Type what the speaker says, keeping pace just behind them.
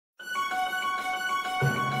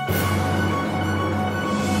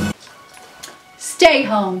Stay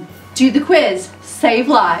home, do the quiz, save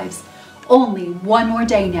lives. Only one more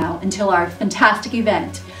day now until our fantastic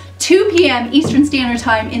event. 2 p.m. Eastern Standard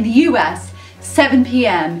Time in the US, 7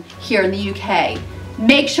 p.m. here in the UK.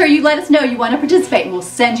 Make sure you let us know you want to participate and we'll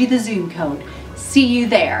send you the Zoom code. See you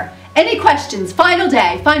there. Any questions? Final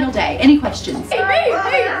day, any questions? Okay,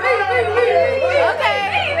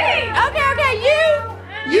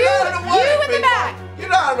 you in the back.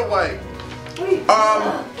 Get out of the way.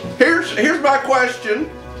 Here's my question.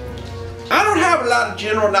 I don't have a lot of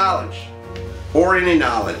general knowledge or any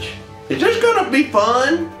knowledge. Is this gonna be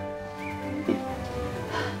fun?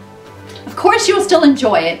 Of course you will still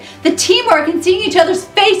enjoy it. The teamwork and seeing each other's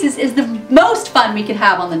faces is the most fun we could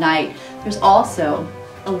have on the night. There's also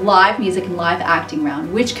a live music and live acting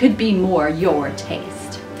round, which could be more your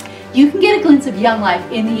taste. You can get a glimpse of Young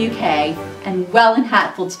Life in the UK and well in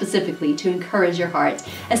Hatfield specifically to encourage your heart,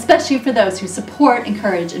 especially for those who support,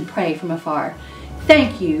 encourage, and pray from afar.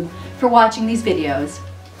 Thank you for watching these videos,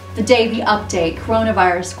 the Davy Update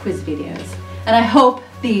Coronavirus Quiz videos, and I hope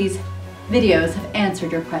these videos have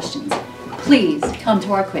answered your questions. Please come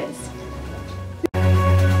to our quiz.